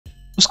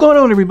What's going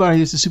on, everybody?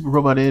 This is Super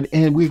Robot Ed,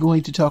 and we're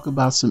going to talk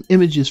about some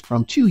images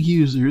from two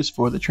users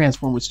for the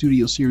Transformers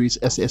Studio Series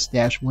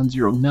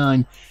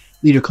SS-109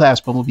 Leader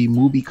Class Bumblebee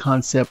movie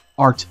concept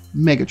art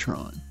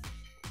Megatron.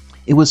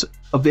 It was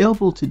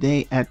available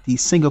today at the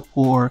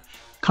Singapore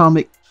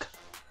Comic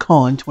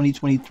Con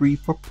 2023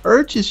 for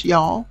purchase,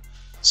 y'all.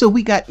 So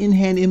we got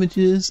in-hand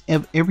images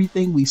of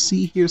everything we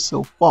see here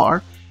so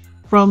far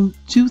from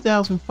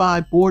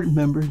 2005 board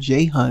member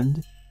Jay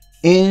Hund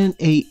and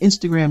a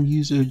Instagram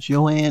user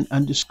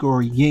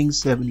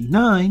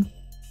Joanne_Ying79.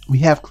 We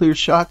have clear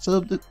shots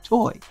of the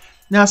toy.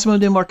 Now some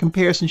of them are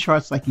comparison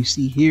shots like you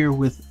see here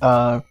with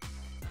the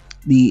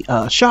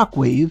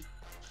Shockwave.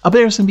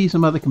 There's going to be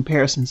some other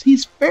comparisons.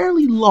 He's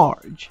fairly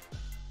large,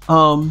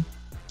 but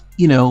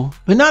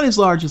not as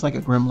large as like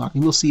a Grimlock,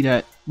 and we'll see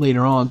that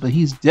later on, but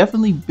he's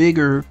definitely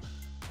bigger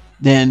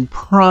than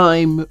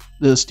Prime,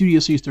 the Studio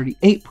Series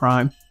 38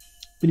 Prime,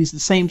 but he's the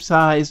same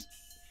size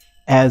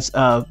as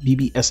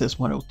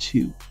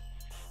BBSS-102.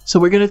 So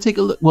we're going to take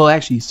a look. Well,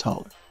 actually he's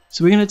taller.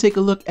 So we're going to take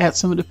a look at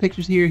some of the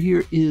pictures here.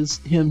 Here is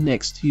him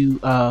next to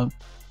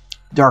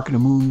Dark of the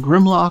Moon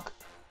Grimlock.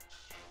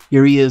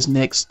 Here he is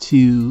next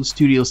to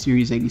Studio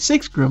Series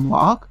 86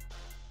 Grimlock. A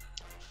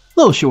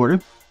little shorter.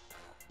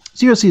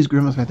 Studio Series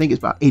Grimlock, I think, is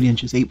about 8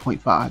 inches,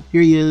 8.5.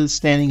 Here he is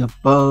standing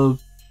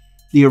above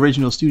the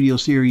original Studio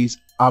Series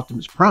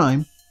Optimus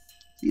Prime.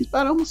 He's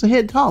about almost a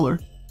head taller.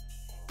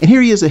 And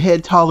here he is a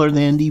head taller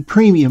than the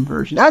premium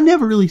version. I've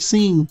never really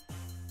seen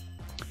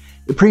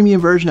the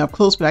premium version up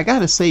close, but I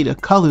gotta say the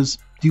colors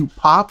do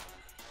pop.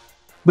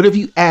 But if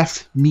you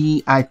ask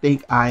me, I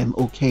think I'm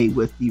okay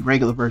with the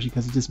regular version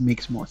because it just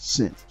makes more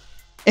sense.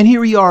 And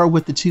here we are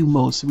with the two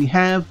modes. So we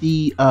have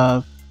the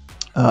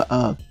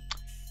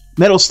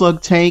Metal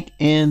Slug tank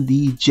and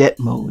the jet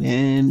mode.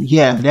 And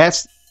yeah,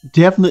 that's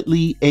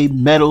definitely a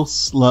Metal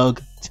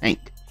Slug tank.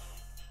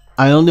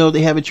 I don't know if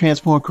they have it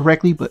transformed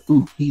correctly, but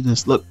ooh, he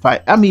just looked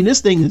fire. I mean,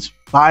 this thing is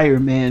fire,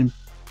 man.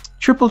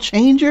 Triple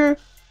changer.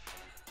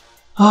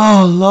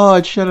 Oh,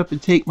 Lord, shut up and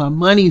take my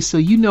money. So,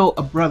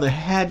 a brother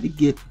had to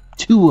get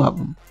two of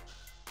them.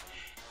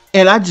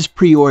 And I just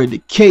pre-ordered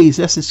the case.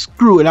 I said,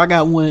 screw it. I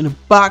got one in the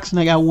box and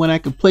I got one I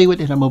can play with,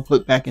 and I'm going to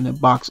put back in the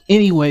box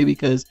anyway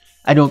because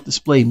I don't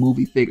display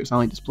movie figures. I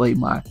only display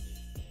my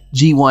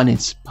G1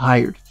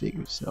 inspired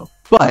figures. So,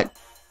 but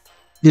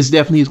this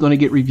definitely is going to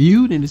get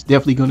reviewed, and it's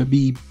definitely going to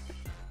be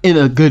in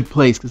a good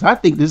place, because I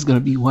think this is going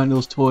to be one of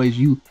those toys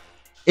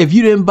if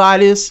you didn't buy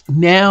this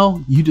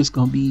now, you just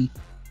going to be,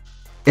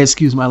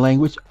 excuse my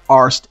language,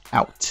 arsed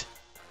out.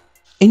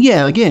 And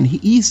yeah, again,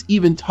 he's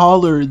even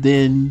taller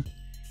than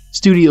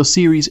Studio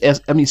Series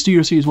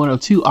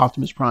 102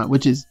 Optimus Prime,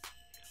 which is,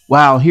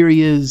 wow, here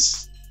he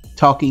is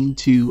talking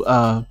to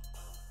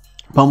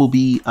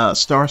Bumblebee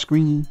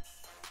Starscream.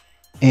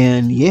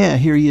 And yeah,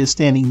 here he is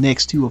standing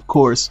next to, of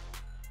course,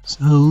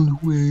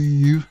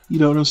 Soundwave. You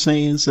know what I'm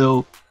saying?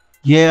 So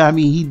yeah, I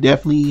mean, he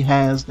definitely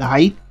has the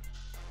height.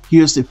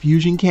 Here's the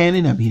fusion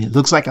cannon. I mean, it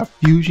looks like a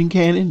fusion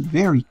cannon.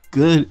 Very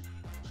good.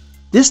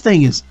 This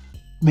thing is,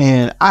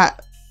 man, all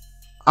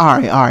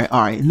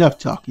right. Enough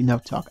talk.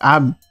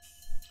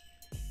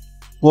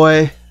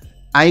 Boy,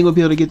 I ain't gonna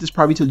be able to get this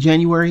probably till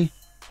January.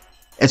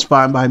 It's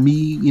fine by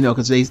me,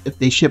 because if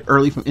they ship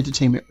early from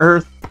Entertainment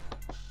Earth,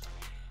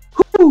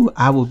 whew,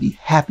 I will be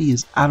happy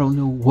as I don't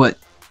know what.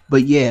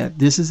 But yeah,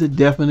 this is a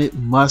definite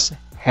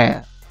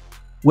must-have.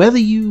 Whether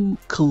you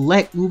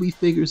collect movie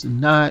figures or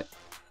not,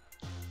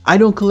 I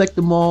don't collect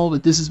them all,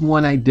 but this is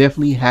one I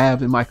definitely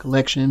have in my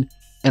collection,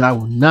 and I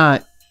will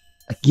not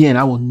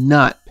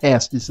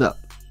pass this up.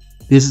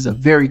 This is a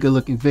very good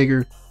looking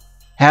figure.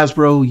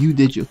 Hasbro, you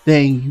did your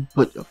thing. You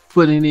put your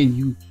foot in it.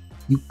 You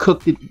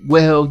cooked it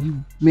well.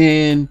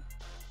 This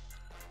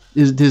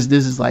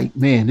is like,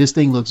 man, this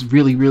thing looks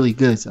really, really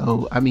good.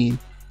 So, I mean,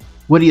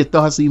 what are your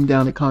thoughts? Leave them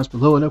down in the comments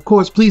below. And of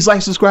course, please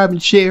like, subscribe,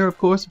 and share, of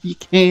course, if you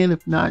can.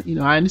 If not,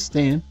 I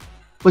understand.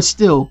 But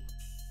still,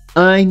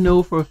 I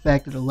know for a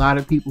fact that a lot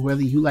of people,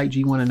 whether you like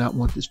G1 or not,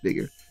 want this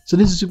figure. So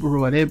this is Super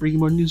Robot Ed, bringing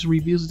more news and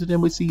reviews to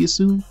them. We'll see you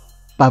soon.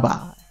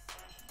 Bye-bye.